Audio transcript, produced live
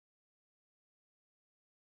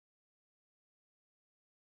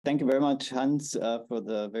Thank you very much, Hans, for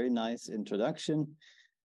the very nice introduction.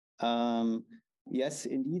 Yes,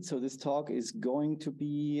 indeed. So this talk is going to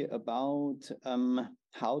be about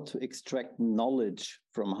how to extract knowledge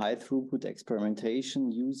from high throughput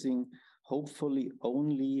experimentation using hopefully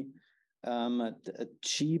only a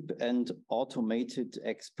cheap and automated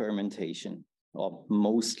experimentation, or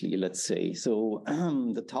mostly, let's say. So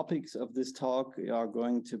the topics of this talk are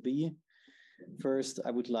going to be: first,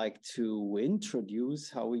 I would like to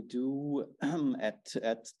introduce how we do at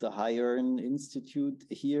the Higher Institute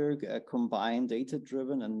here, combine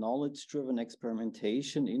data-driven and knowledge-driven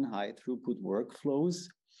experimentation in high-throughput workflows.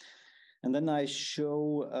 And then I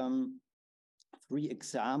show 3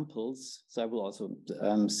 examples. So I will also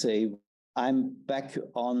say I'm back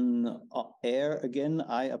on air again.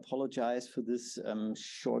 I apologize for this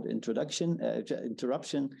short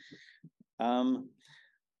interruption.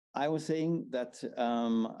 I was saying that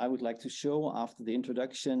I would like to show after the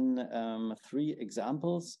introduction 3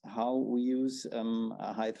 examples how we use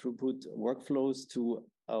high throughput workflows to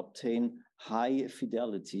obtain high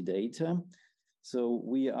fidelity data. So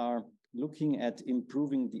we are looking at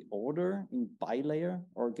improving the order in bilayer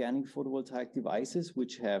organic photovoltaic devices,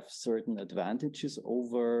 which have certain advantages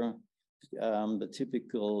over the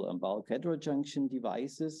typical bulk heterojunction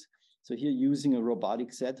devices. So here, using a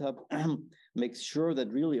robotic setup makes sure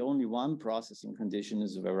that really only one processing condition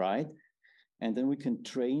is right. And then we can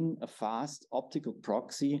train a fast optical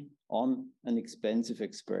proxy on an expensive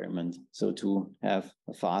experiment. So to have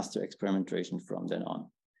a faster experimentation from then on.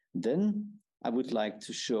 Then I would like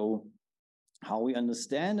to show how we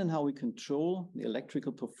understand and how we control the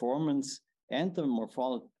electrical performance and the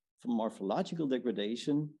morphological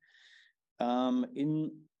degradation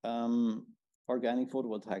in organic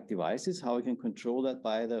photovoltaic devices, how we can control that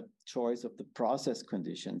by the choice of the process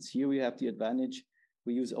conditions. Here we have the advantage,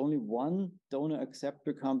 we use only one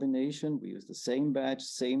donor-acceptor combination, we use the same batch,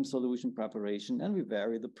 same solution preparation, and we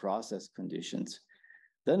vary the process conditions.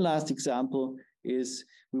 Then last example is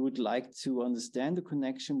we would like to understand the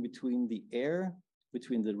connection between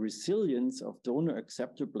the resilience of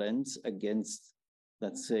donor-acceptor blends against,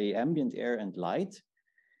 let's say, ambient air and light,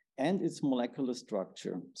 and its molecular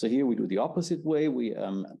structure. So here we do the opposite way. We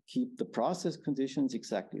keep the process conditions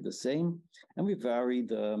exactly the same, and we vary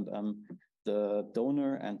the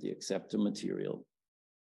donor and the acceptor material.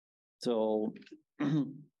 So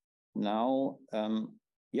now,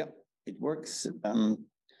 yeah, it works.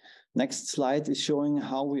 Next slide is showing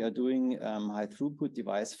how we are doing high throughput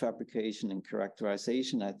device fabrication and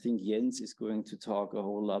characterization. I think Jens is going to talk a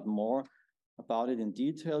whole lot more about it in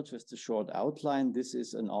detail. Just a short outline. This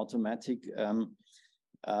is an automatic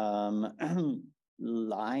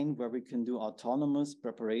line where we can do autonomous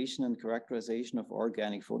preparation and characterization of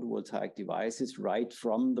organic photovoltaic devices right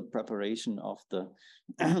from the preparation of the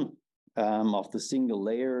single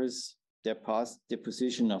layers,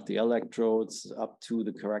 deposition of the electrodes up to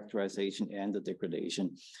the characterization and the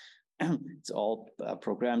degradation. It's all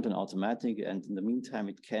programmed and automatic, and in the meantime,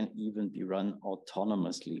 it can even be run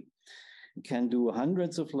autonomously. It can do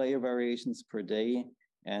hundreds of layer variations per day,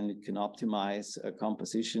 and it can optimize a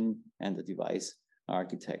composition and the device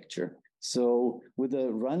architecture. So with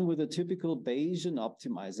a typical Bayesian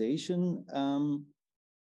optimization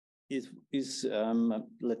is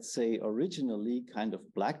let's say, originally kind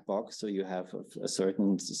of black box. So you have a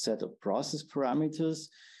certain set of process parameters,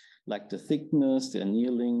 like the thickness, the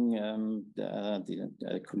annealing,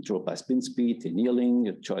 controlled by spin speed, the annealing,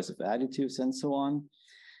 the choice of additives, and so on.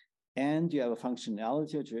 And you have a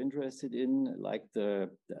functionality that you're interested in, like the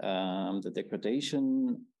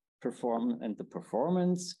degradation and the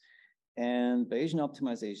performance. And Bayesian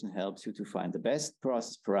optimization helps you to find the best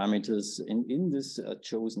process parameters in this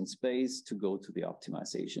chosen space to go to the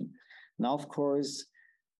optimization. Now, of course,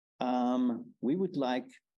 we would like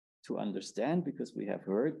to understand, because we have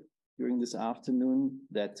heard during this afternoon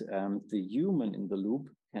that the human in the loop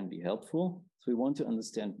can be helpful. So we want to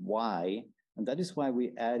understand why. And that is why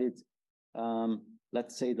we added,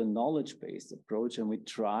 let's say, the knowledge-based approach, and we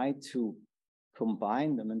try to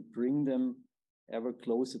combine them and bring them ever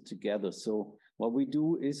closer together. So what we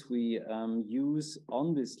do is we use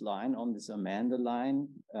on this line, on this Amanda line,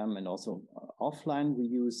 and also offline, we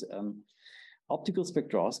use optical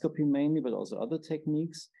spectroscopy mainly, but also other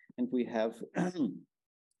techniques. And we have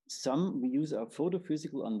we use our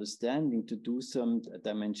photophysical understanding to do some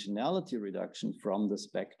dimensionality reduction from the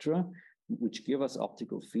spectra, which give us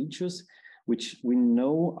optical features, which we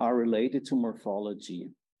know are related to morphology.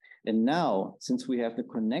 And now, since we have the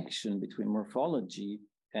connection between morphology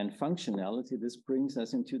and functionality, this brings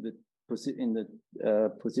us into the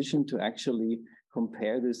position to actually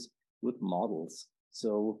compare this with models.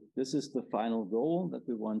 So this is the final goal, that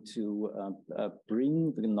we want to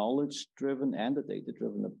bring the knowledge-driven and the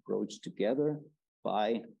data-driven approach together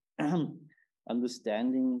by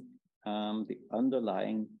understanding the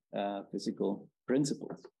underlying physical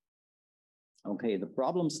principles. Okay, the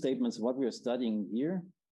problem statements, what we are studying here,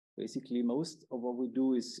 basically most of what we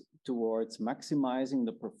do is towards maximizing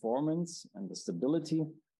the performance and the stability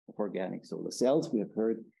of organic solar cells. We have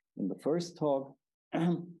heard in the first talk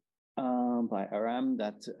by Aram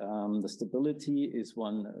that the stability is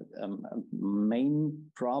one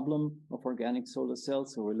main problem of organic solar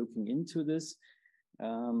cells. So we're looking into this.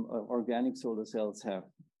 Organic solar cells have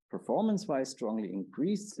performance-wise strongly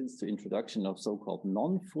increased since the introduction of so-called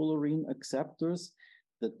non-fullerene acceptors.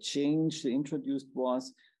 The change they introduced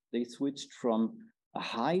was they switched from a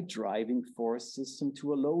high driving force system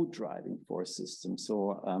to a low driving force system.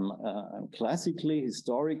 So classically,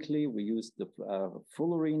 historically, we used the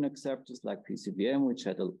fullerene acceptors like PCBM, which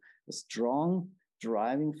had a strong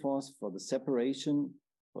driving force for the separation,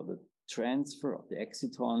 for the transfer of the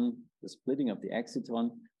exciton, the splitting of the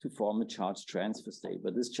exciton to form a charge transfer state.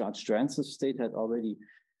 But this charge transfer state had already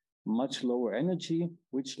much lower energy,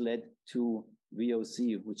 which led to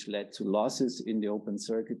VOC, which led to losses in the open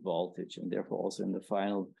circuit voltage and therefore also in the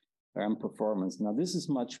final performance. Now, this is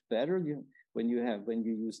much better when you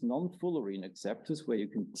use non-fullerene acceptors, where you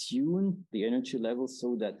can tune the energy levels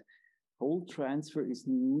so that whole transfer is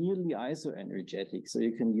nearly isoenergetic. So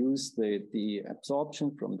you can use the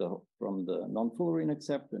absorption from the non-fullerene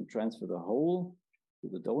acceptor and transfer the whole to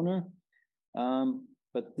the donor.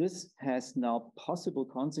 But this has now possible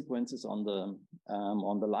consequences on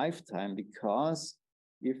the lifetime, because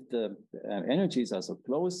if the energies are so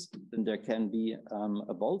close, then there can be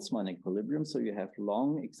a Boltzmann equilibrium. So you have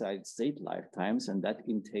long excited state lifetimes, and that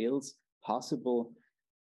entails possible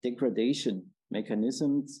degradation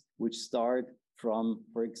mechanisms, which start from,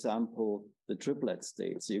 for example, the triplet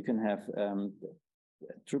state. So you can have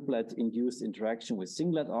triplet induced interaction with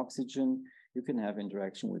singlet oxygen. You can have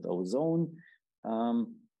interaction with ozone.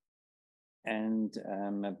 And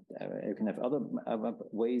you can have other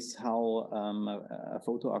ways how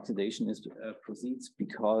photooxidation proceeds,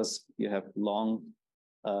 because you have long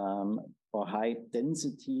or high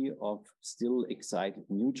density of still excited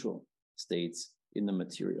neutral states in the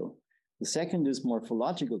material. The second is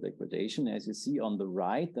morphological degradation. As you see on the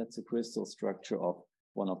right, that's a crystal structure of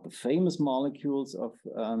one of the famous molecules of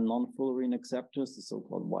non-fullerene acceptors, the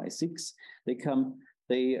so-called Y6.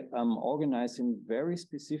 They organize in very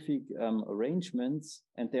specific arrangements,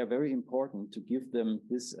 and they are very important to give them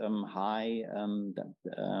this high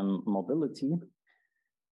mobility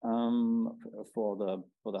for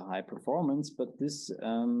the high performance. But this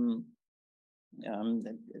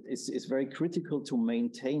is very critical to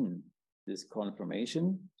maintain this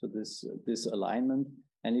conformation, so this alignment,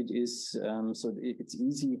 and it is so it's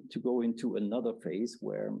easy to go into another phase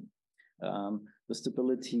where the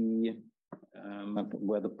stability,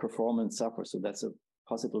 where the performance suffers. So that's a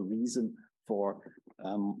possible reason for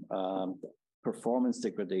performance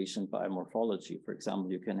degradation by morphology. For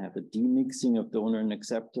example, you can have a demixing of donor and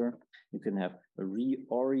acceptor. You can have a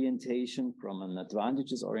reorientation from an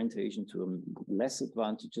advantageous orientation to a less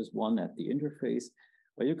advantageous one at the interface,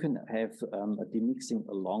 or you can have a demixing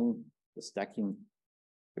along the stacking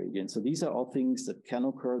gradient. So these are all things that can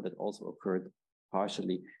occur, that also occurred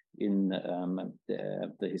partially in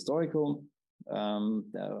the historical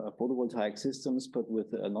photovoltaic systems, but with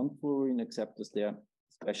non-fullerene acceptors, they're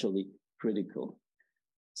especially critical.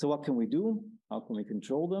 So what can we do? How can we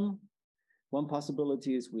control them? One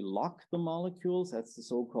possibility is we lock the molecules. That's the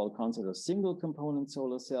so-called concept of single component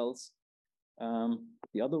solar cells.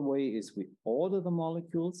 The other way is we order the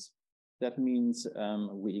molecules. That means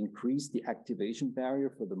we increase the activation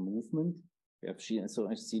barrier for the movement. We have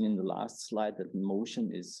seen in the last slide that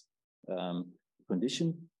motion is a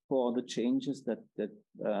condition for the changes that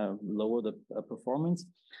lower the performance.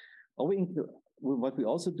 What we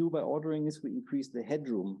also do by ordering is we increase the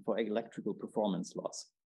headroom for electrical performance loss.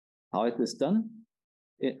 How is this done?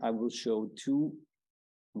 I will show two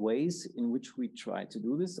ways in which we try to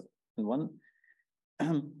do this.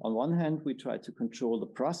 On one hand, we try to control the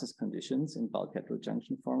process conditions in bulk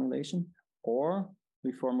heterojunction formulation, or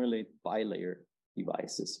we formulate bilayer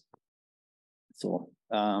devices. So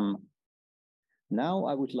now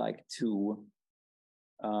I would like to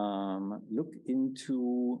look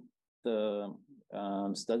into the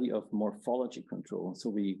study of morphology control. So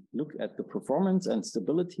we look at the performance and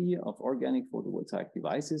stability of organic photovoltaic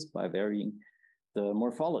devices by varying the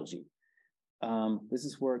morphology. This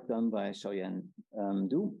is work done by Xiaoyan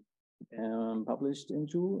Du, published in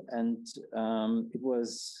Ju, and it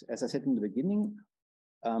was, as I said in the beginning,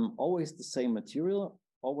 always the same material,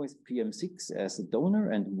 always PM6 as the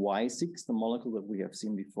donor and Y6, the molecule that we have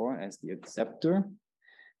seen before, as the acceptor.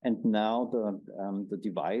 And now the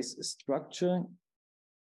device structure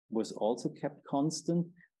was also kept constant,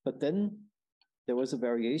 but then there was a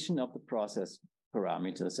variation of the process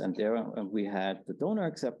parameters. And there we had the donor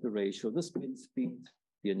acceptor ratio, the spin speed,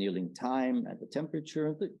 the annealing time and the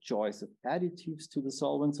temperature, the choice of additives to the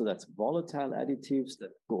solvent. So that's volatile additives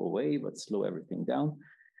that go away but slow everything down,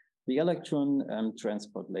 the electron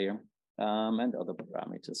transport layer, and other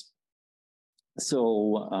parameters.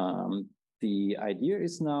 So the idea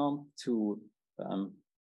is now to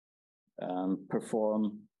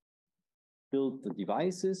build the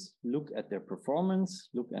devices, look at their performance,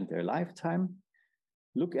 look at their lifetime,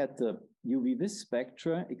 look at the UV-Vis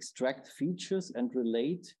spectra, extract features, and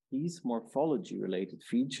relate these morphology-related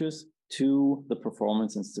features to the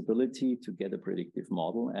performance and stability to get a predictive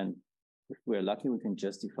model. And if we're lucky, we can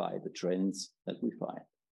justify the trends that we find.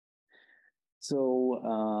 So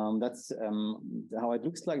that's how it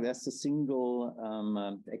looks like. That's the single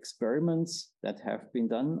experiments that have been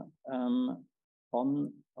done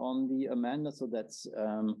on the Amanda. So that's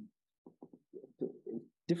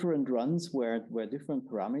different runs where different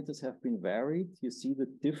parameters have been varied. You see the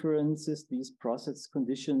differences these process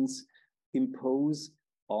conditions impose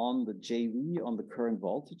on the JV, on the current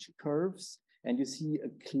voltage curves. And you see a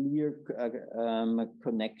clear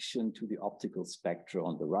connection to the optical spectra.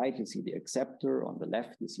 On the right, you see the acceptor. On the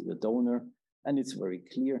left, you see the donor. And it's very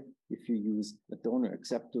clear if you use the donor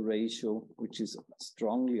acceptor ratio, which is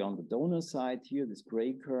strongly on the donor side here, this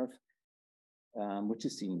gray curve, which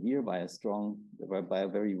is seen here by a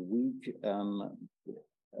very weak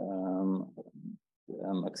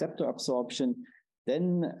acceptor absorption.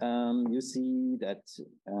 Then you see that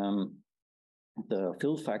the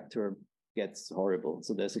fill factor gets horrible.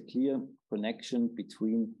 So there's a clear connection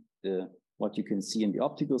between what you can see in the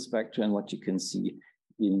optical spectra and what you can see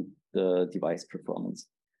in the device performance.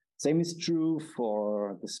 Same is true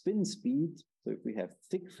for the spin speed. So if we have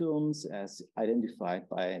thick films as identified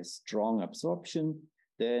by strong absorption,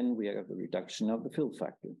 then we have a reduction of the fill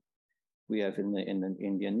factor. We have in the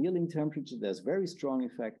annealing temperature, there's very strong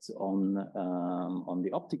effects on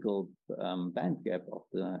the optical band gap of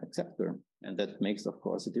the acceptor. And that makes, of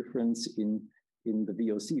course, a difference in the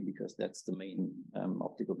VOC, because that's the main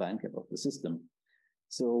optical band gap of the system.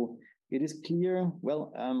 So it is clear,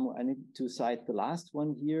 well, I need to cite the last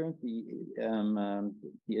one here,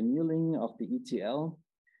 the annealing of the ETL.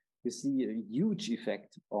 You see a huge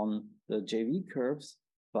effect on the JV curves,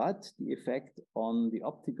 but the effect on the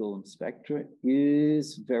optical spectra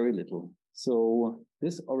is very little. So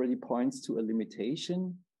this already points to a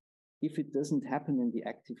limitation. If it doesn't happen in the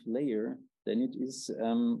active layer, then it is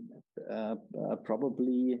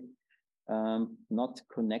probably not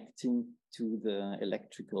connecting to the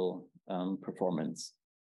electrical performance.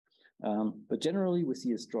 But generally, we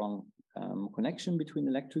see a strong connection between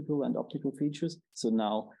electrical and optical features. So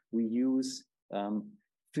now we use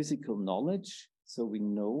physical knowledge. So we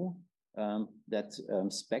know that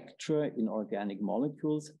spectra in organic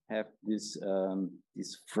molecules have this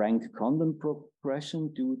Frank-Condon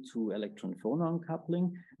progression due to electron-phonon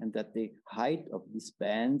coupling, and that the height of these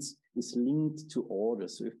bands is linked to order.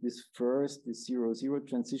 So if this 0-0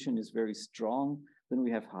 transition is very strong, then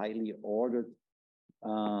we have highly ordered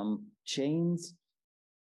chains.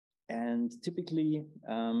 And typically,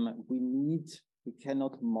 we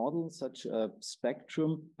cannot model such a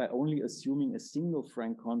spectrum by only assuming a single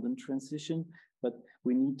Frank-Condon transition, but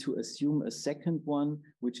we need to assume a second one,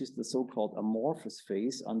 which is the so-called amorphous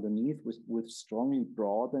phase underneath with strongly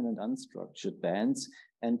broadened and unstructured bands.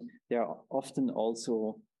 And there are often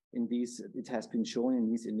also in these, it has been shown in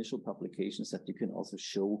these initial publications that you can also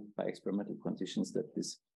show by experimental conditions that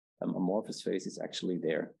this amorphous phase is actually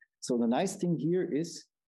there. So the nice thing here is,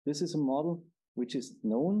 this is a model which is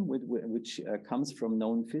known, which comes from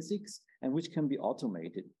known physics and which can be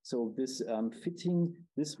automated. So this fitting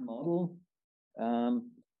this model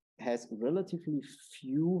has relatively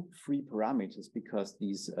few free parameters, because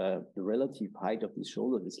these the relative height of the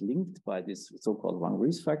shoulder is linked by this so-called Van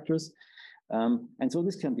Rees factors. And so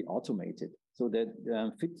this can be automated, so that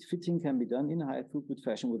fitting can be done in a high throughput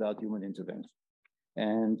fashion without human intervention.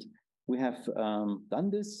 And we have done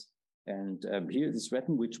this. And here it is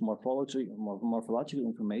written which morphological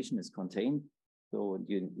information is contained. So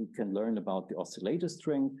you can learn about the oscillator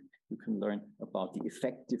strength, you can learn about the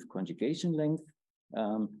effective conjugation length,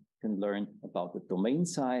 you can learn about the domain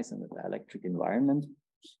size and the dielectric environment.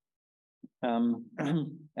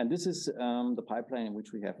 And this is the pipeline in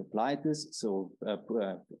which we have applied this. So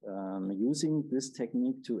using this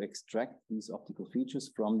technique to extract these optical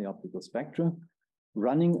features from the optical spectrum,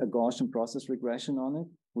 running a Gaussian process regression on it,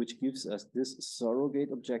 which gives us this surrogate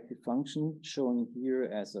objective function shown here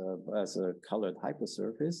as a colored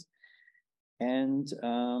hypersurface, and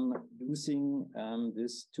using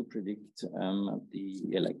this to predict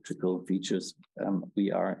the electrical features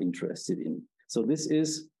we are interested in. So this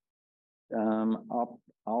is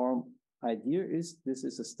our idea is this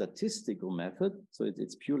is a statistical method, so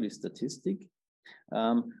it's purely statistic.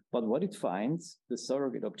 But what it finds, the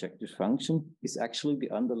surrogate objective function, is actually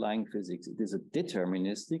the underlying physics. It is a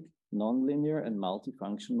deterministic, nonlinear, and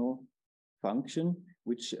multifunctional function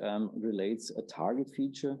which relates a target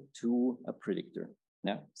feature to a predictor.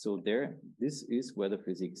 Yeah, so this is where the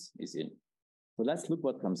physics is in. So let's look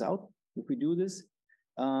what comes out. If we do this,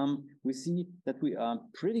 we see that we are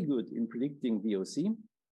pretty good in predicting VOC.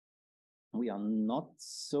 We are not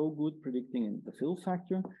so good predicting in the fill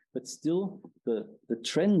factor, but still the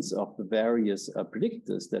trends of the various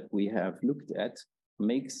predictors that we have looked at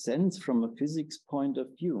make sense from a physics point of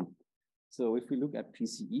view. So if we look at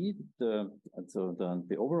PCE, the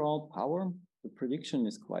overall power, the prediction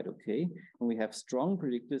is quite okay. And we have strong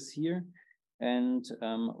predictors here. And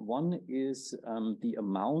one is the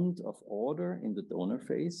amount of order in the donor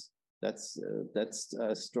phase. That's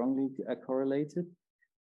strongly correlated.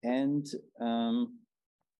 And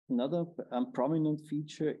another prominent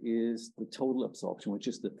feature is the total absorption, which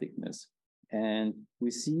is the thickness. And we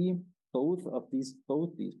see both these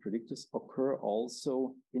predictors occur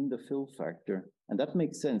also in the fill factor. And that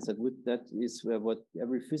makes sense. That is what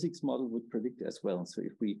every physics model would predict as well. So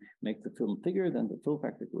if we make the film thicker, then the fill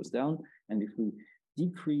factor goes down. And if we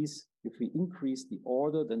increase the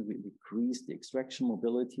order, then we decrease the extraction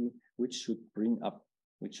mobility, which should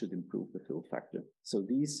improve the fill factor. So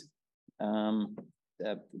these the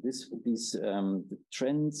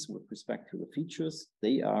trends with respect to the features,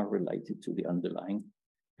 they are related to the underlying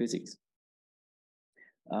physics.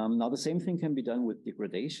 Now the same thing can be done with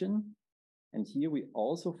degradation. And here we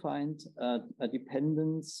also find a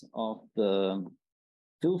dependence of the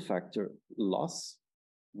fill factor loss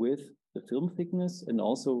with the film thickness and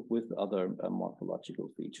also with other morphological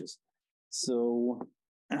features. So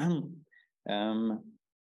I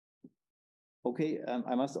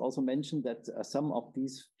must also mention that some of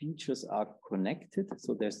these features are connected.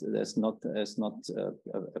 So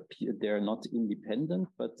they're not independent,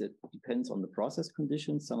 but it depends on the process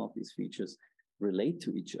conditions. Some of these features relate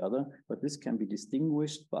to each other, but this can be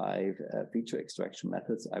distinguished by feature extraction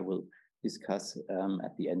methods I will discuss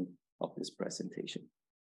at the end of this presentation.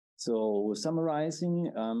 So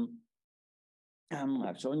summarizing,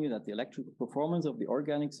 I've shown you that the electrical performance of the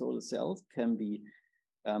organic solar cells can be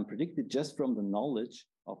predicted just from the knowledge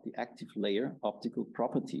of the active layer optical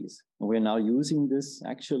properties. And we're now using this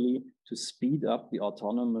actually to speed up the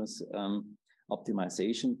autonomous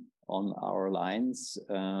optimization on our lines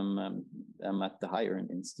at the Higher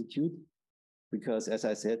Institute. Because as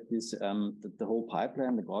I said, this the whole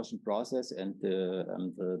pipeline, the Gaussian process and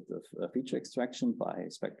the feature extraction by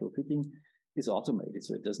spectral fitting is automated,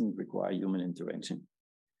 so it doesn't require human intervention.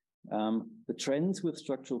 The trends with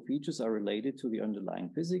structural features are related to the underlying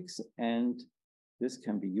physics, and this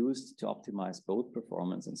can be used to optimize both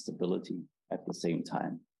performance and stability at the same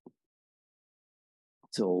time.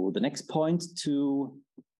 So the next point to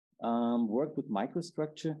work with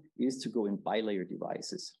microstructure is to go in bilayer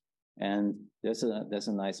devices. And there's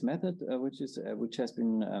a nice method which has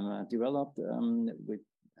been developed,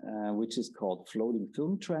 which is called floating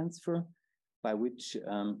film transfer, by which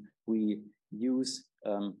we use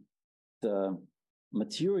the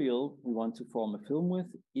material we want to form a film with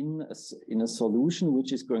in a solution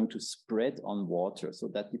which is going to spread on water. So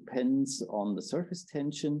that depends on the surface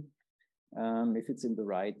tension. If it's in the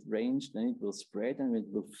right range, then it will spread and it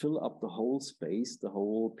will fill up the whole space, the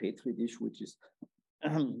whole Petri dish, which is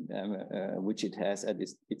which it has at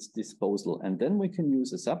its disposal. And then we can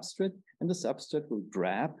use a substrate, and the substrate will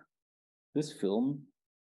grab this film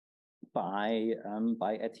by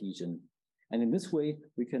adhesion. And in this way,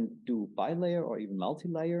 we can do bilayer or even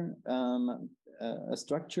multi-layer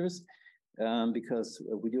structures because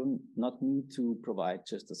we do not need to provide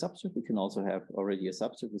just a substrate. We can also have already a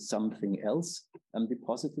substrate with something else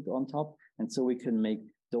deposited on top. And so we can make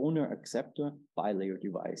donor acceptor bilayer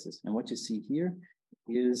devices. And what you see here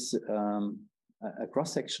is a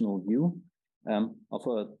cross-sectional view of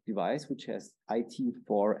a device which has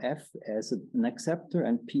IT4F as an acceptor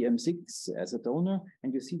and PM6 as a donor.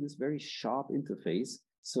 And you see this very sharp interface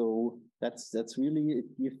So that's really,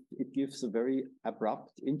 it gives a very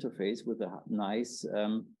abrupt interface with a nice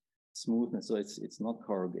smoothness. So it's not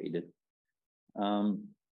corrugated.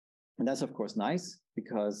 And that's of course nice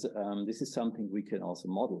because this is something we can also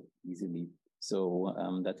model easily. So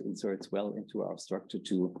that inserts well into our structure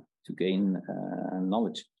to gain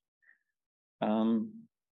knowledge.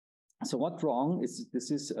 So what's wrong is this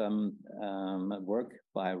is work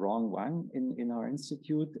by Rong Wang in our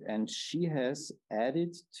institute, and she has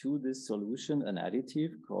added to this solution an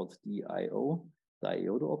additive called DIO,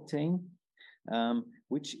 diiodooctane,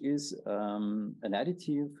 which is an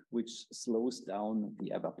additive which slows down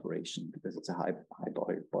the evaporation because it's a high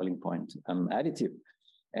boiling point additive.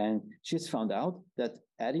 And she's found out that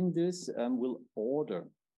adding this will order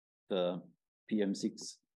the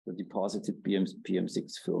PM6, the deposited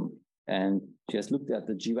PM6 film. And she has looked at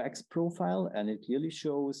the GWAX profile, and it clearly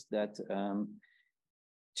shows that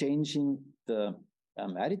changing the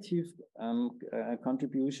additive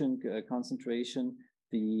contribution concentration,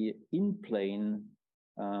 the in-plane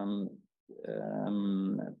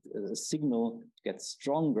signal gets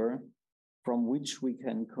stronger, from which we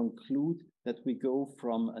can conclude that we go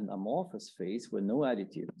from an amorphous phase where no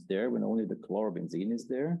additive is there, when only the chlorobenzene is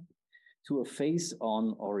there, to a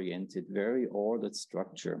face-on oriented, very ordered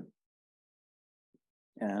structure.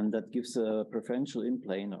 And that gives a preferential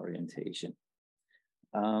in-plane orientation.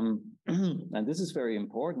 And this is very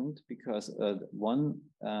important because one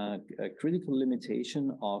critical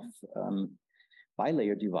limitation of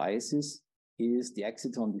bilayer devices is the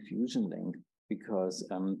exciton diffusion length, because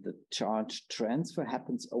the charge transfer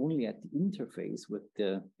happens only at the interface with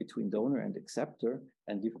between donor and acceptor.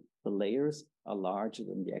 And if the layers are larger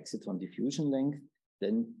than the exciton diffusion length,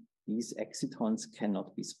 then these excitons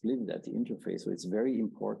cannot be split at the interface. So it's very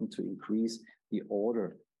important to increase the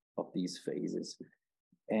order of these phases.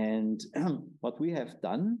 And what we have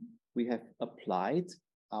done, we have applied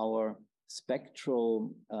our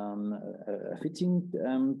spectral fitting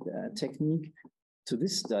technique to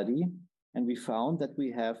this study. And we found that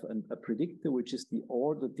we have a predictor, which is the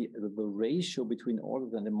order, the ratio between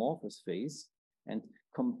ordered and amorphous phase, and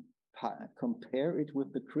compare it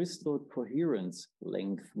with the crystal coherence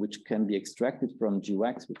length, which can be extracted from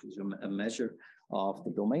GWAX, which is a measure of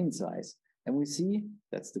the domain size. And we see,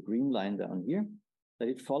 that's the green line down here, that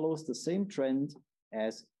it follows the same trend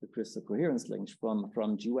as the crystal coherence length from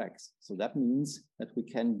GWAX. So that means that we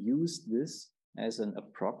can use this as an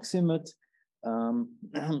approximate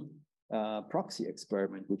proxy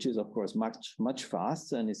experiment, which is of course much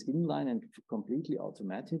faster and is inline and completely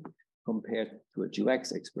automatic compared to a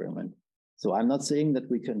GWAX experiment. So I'm not saying that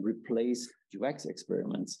we can replace GWAX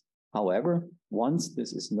experiments. However, once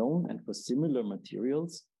this is known and for similar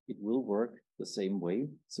materials, it will work the same way.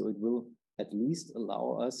 So it will at least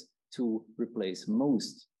allow us to replace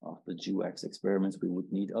most of the GWAX experiments we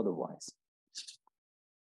would need otherwise.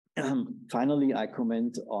 Finally, I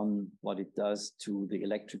comment on what it does to the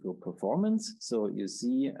electrical performance. So you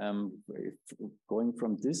see, going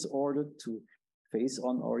from disordered to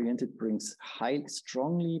face-on oriented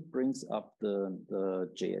strongly brings up the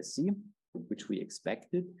JSC, which we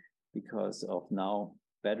expected because of now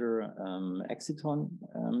better exciton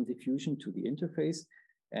diffusion to the interface.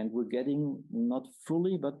 And we're getting not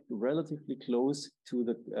fully, but relatively close to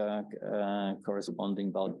the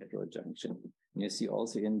corresponding bulk heterojunction. And you see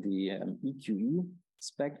also in the EQE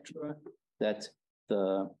spectra that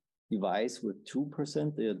the device with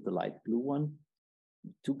 2%, the light blue one,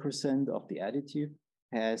 2% of the additive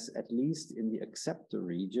has, at least in the acceptor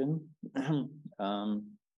region,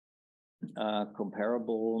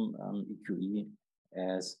 comparable EQE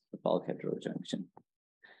as the bulk heterojunction.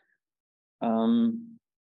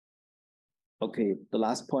 Okay, the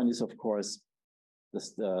last point is, of course,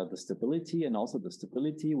 the stability, and also the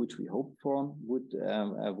stability, which we hope for,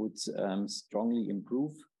 would strongly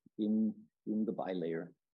improve in the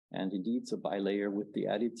bilayer. And indeed, the bilayer with the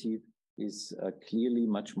additive is clearly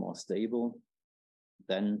much more stable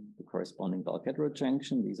than the corresponding bulk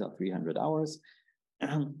heterojunction. These are 300 hours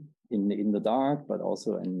in the dark, but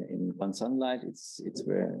also in one sunlight. It's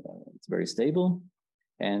very stable,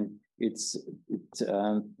 and it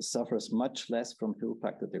suffers much less from fill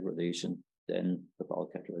factor degradation than the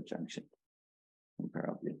bulk heterojunction,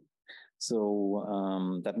 comparably. So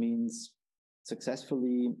that means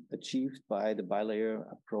successfully achieved by the bilayer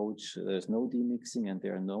approach. There's no demixing and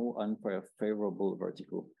there are no unfavorable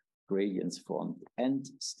vertical gradients formed, and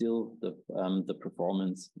still the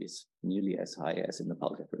performance is nearly as high as in the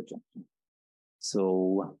bulk heterojunction.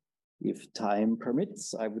 So if time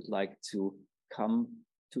permits, I would like to come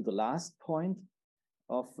to the last point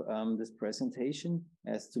of this presentation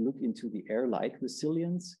as to look into the air-light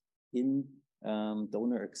resilience in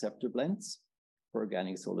donor-acceptor blends for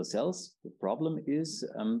organic solar cells. The problem is,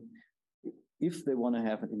 if they want to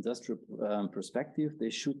have an industrial perspective,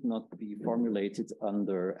 they should not be formulated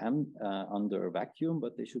under vacuum,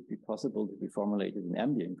 but they should be possible to be formulated in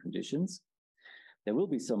ambient conditions. There will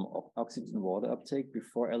be some oxygen-water uptake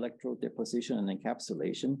before electrode deposition and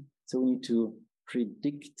encapsulation. So we need to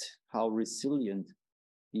predict how resilient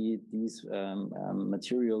these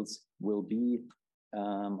materials will be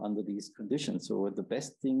under these conditions. So the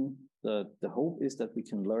best thing, the hope is that we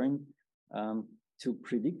can learn to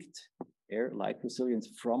predict air-light resilience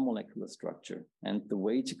from molecular structure. And the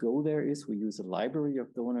way to go there is we use a library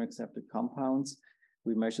of donor-accepted compounds.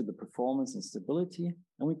 We measure the performance and stability,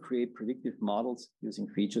 and we create predictive models using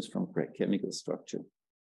features from chemical structure.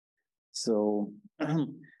 So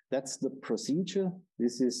that's the procedure.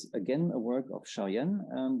 This is, again, a work of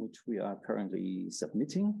Xiaoyan, which we are currently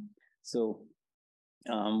submitting. So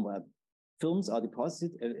films are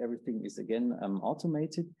deposited, everything is again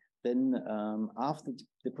automated. Then after the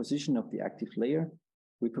deposition of the active layer,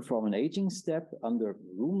 we perform an aging step under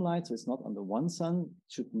room light, so it's not under one sun.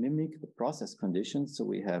 It should mimic the process conditions. So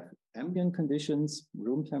we have ambient conditions,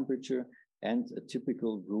 room temperature, and a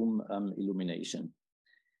typical room illumination.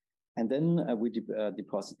 And then we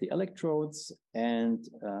deposit the electrodes and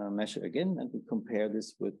measure again, and we compare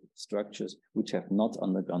this with structures which have not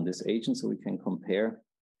undergone this agent. So we can compare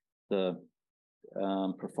the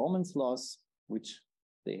performance loss, which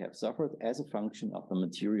they have suffered as a function of the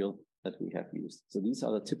material that we have used. So these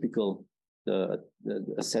are the typical the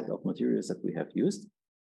set of materials that we have used.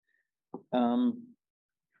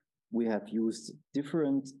 We have used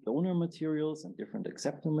different donor materials and different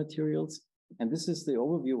acceptor materials. And this is the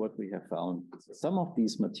overview what we have found. So some of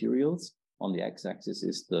these materials on the x-axis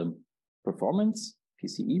is the performance,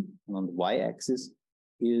 PCE, and on the y-axis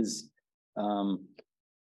is the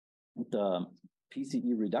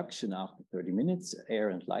PCE reduction after 30 minutes, air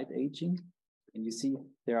and light aging. And you see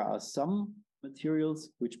there are some materials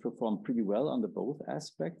which perform pretty well under both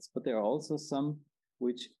aspects, but there are also some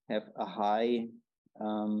which have a high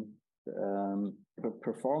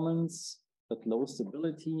performance, but low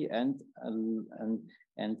stability and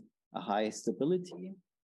a high stability,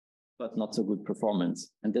 but not so good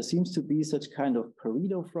performance. And there seems to be such kind of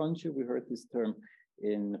Pareto frontier. We heard this term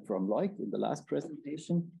from Loic in the last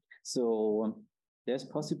presentation. So there's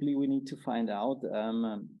possibly we need to find out,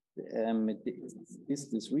 is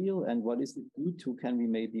this real and what is it due to? Can we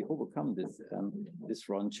maybe overcome this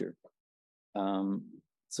frontier?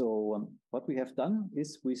 What we have done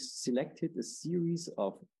is we selected a series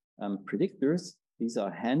of predictors. These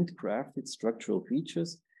are handcrafted structural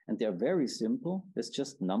features, and they're very simple. There's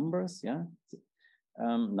just numbers,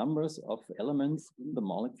 numbers of elements in the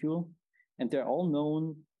molecule, and they're all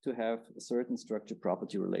known to have a certain structure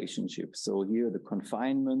property relationship. So here the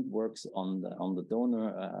confinement works on the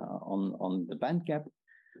donor on the band gap.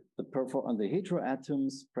 On the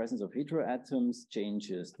heteroatoms, presence of heteroatoms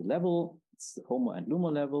changes the level, it's the homo and LUMO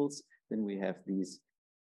levels. Then we have these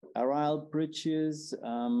aryl bridges,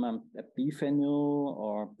 biphenyl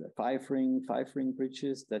or five-ring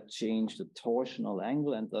bridges that change the torsional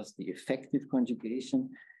angle and thus the effective conjugation.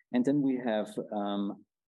 And then we have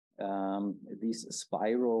these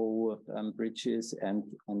spiral bridges and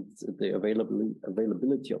the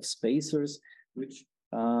availability of spacers, which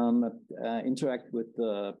interact with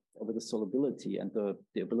the solubility and the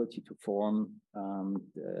ability to form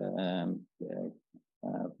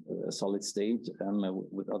a solid state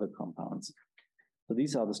with other compounds. So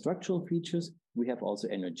these are the structural features. We have also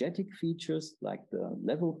energetic features like the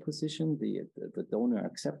level position, the donor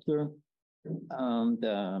acceptor,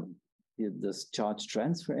 this charge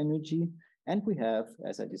transfer energy. And we have,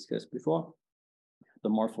 as I discussed before, the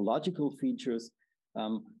morphological features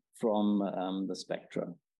from the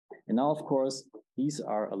spectra. And now, of course, these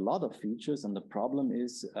are a lot of features, and the problem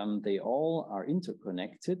is they all are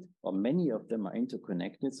interconnected, or many of them are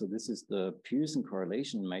interconnected. So this is the Pearson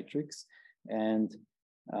correlation matrix, and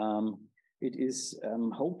it is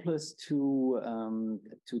hopeless to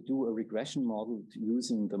do a regression model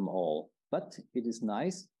using them all. But it is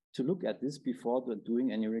nice to look at this before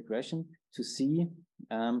doing any regression to see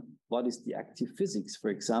what is the active physics. For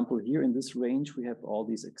example, here in this range, we have all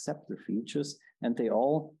these acceptor features, and they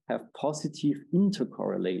all have positive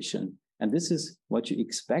intercorrelation. And this is what you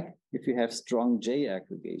expect if you have strong J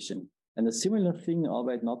aggregation. And a similar thing,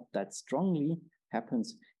 albeit not that strongly,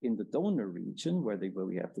 happens in the donor region where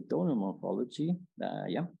we have the donor morphology.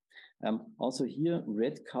 Also here,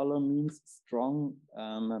 red color means strong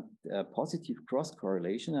positive cross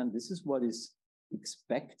correlation, and this is what is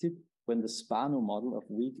expected when the Spano model of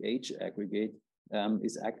weak H aggregate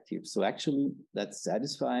is active. So actually, that's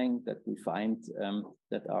satisfying that we find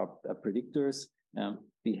that our predictors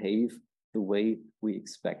behave the way we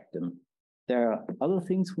expect them. There are other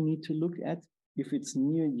things we need to look at. If it's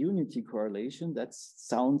near unity correlation, that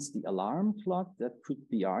sounds the alarm clock. That could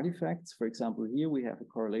be artifacts. For example, here we have a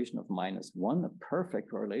correlation of -1, a perfect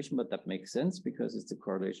correlation, but that makes sense because it's a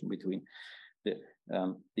correlation between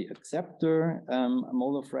the acceptor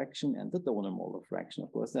molar fraction and the donor molar fraction.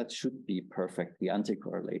 Of course, that should be perfectly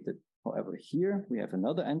anti-correlated. However, here we have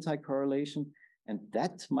another anti-correlation, and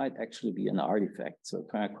that might actually be an artifact. So a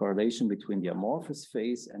kind of correlation between the amorphous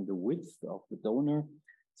phase and the width of the donor.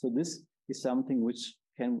 So this is something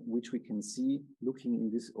which we can see looking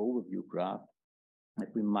in this overview graph,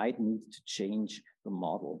 that we might need to change the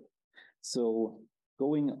model. So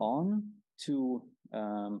going on to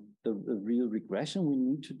the real regression, we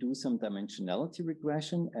need to do some dimensionality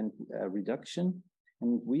regression and reduction.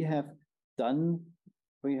 And we have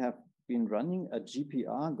been running a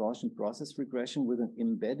GPR, Gaussian process regression, with an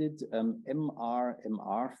embedded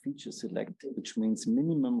MR feature selector, which means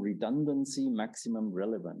minimum redundancy, maximum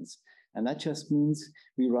relevance. And that just means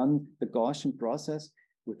we run the Gaussian process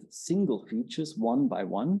with single features one by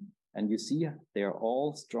one. And you see they are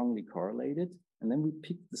all strongly correlated. And then we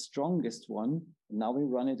pick the strongest one. And now we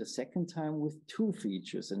run it a second time with 2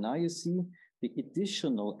 features. And now you see the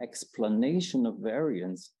additional explanation of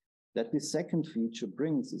variance that the second feature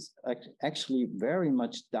brings is actually very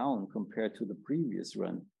much down compared to the previous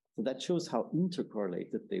run. So that shows how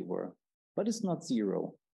intercorrelated they were, but it's not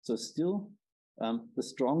 0. So still, the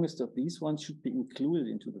strongest of these ones should be included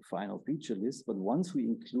into the final feature list. But once we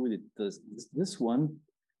included this one,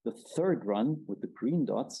 the third run with the green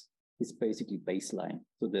dots is basically baseline.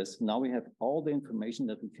 So now we have all the information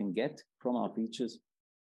that we can get from our features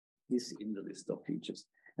is in the list of features.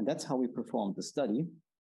 And that's how we performed the study.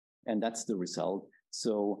 And that's the result.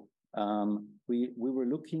 So we were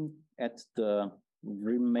looking at the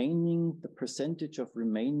percentage of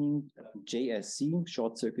remaining JSC,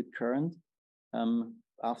 short circuit current,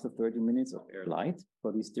 after 30 minutes of air light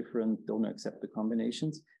for these different donor acceptor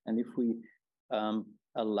combinations. And if we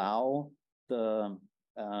allow the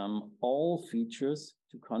all features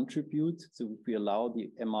to contribute, so if we allow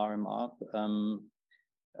the MRMR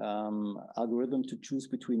algorithm to choose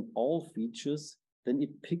between all features, then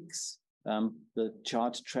it picks the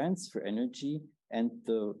charge transfer energy and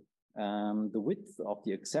the width of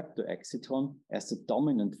the acceptor exciton as the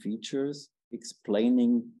dominant features,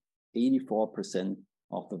 explaining 84%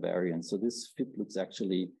 of the variance. So this fit looks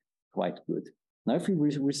actually quite good. Now, if we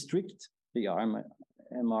restrict the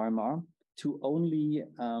MRMR to only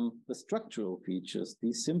the structural features,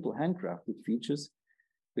 these simple handcrafted features,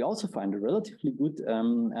 we also find a relatively good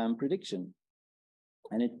prediction.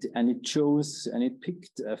 And it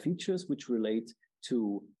picked features which relate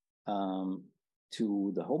to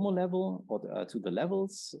the HOMO level or to the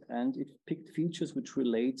levels, and it picked features which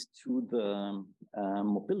relate to the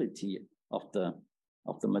mobility of the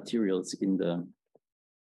materials in the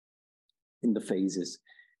phases.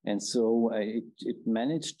 And so it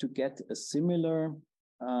managed to get a similar,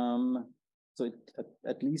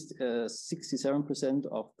 at least 67%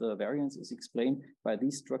 of the variance is explained by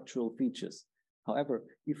these structural features. However,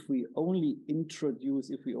 if we only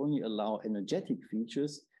allow energetic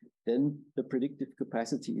features, then the predictive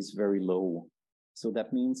capacity is very low. So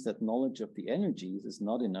that means that knowledge of the energies is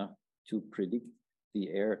not enough to predict the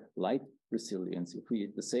air light resilience.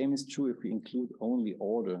 The same is true if we include only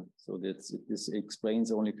order. So this explains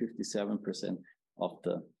only 57% of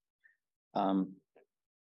the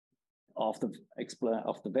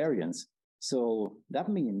variance. So that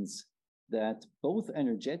means that both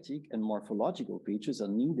energetic and morphological features are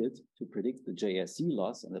needed to predict the JSC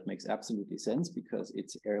loss. And that makes absolutely sense because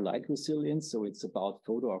it's air light resilience. So it's about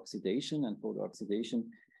photooxidation, and photooxidation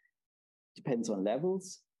depends on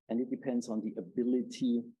levels, and it depends on the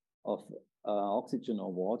ability of oxygen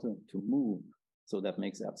or water to move. So that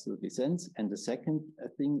makes absolutely sense. And the second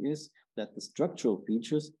thing is that the structural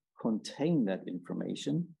features contain that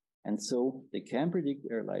information. And so they can predict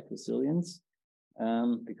air light resilience,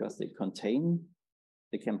 because they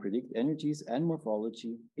can predict energies and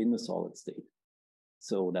morphology in the solid state.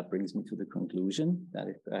 So that brings me to the conclusion that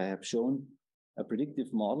if I have shown a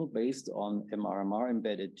predictive model based on MRMR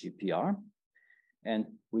embedded GPR, and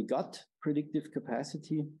we got predictive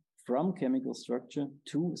capacity from chemical structure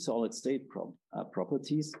to solid state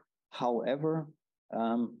properties. However,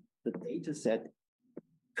 the data set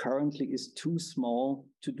currently is too small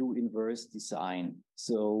to do inverse design.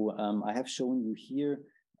 So I have shown you here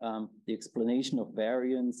the explanation of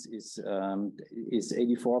variance is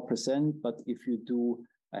 84%, but if you do,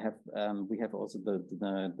 we have also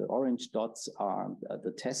the orange dots are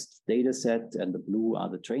the test data set, and the blue are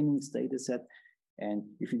the trainings data set. And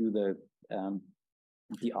if you do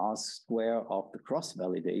the R square of the cross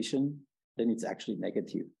validation, then it's actually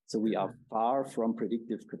negative. So we are far from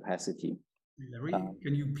predictive capacity. Larry,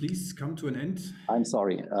 can you please come to an end? I'm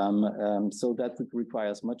sorry. So that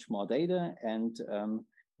requires much more data, and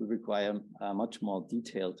we require much more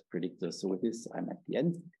detailed predictors. So with this, I'm at the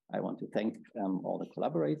end. I want to thank all the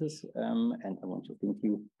collaborators, and I want to thank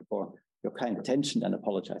you for your kind attention and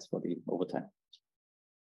apologize for the overtime.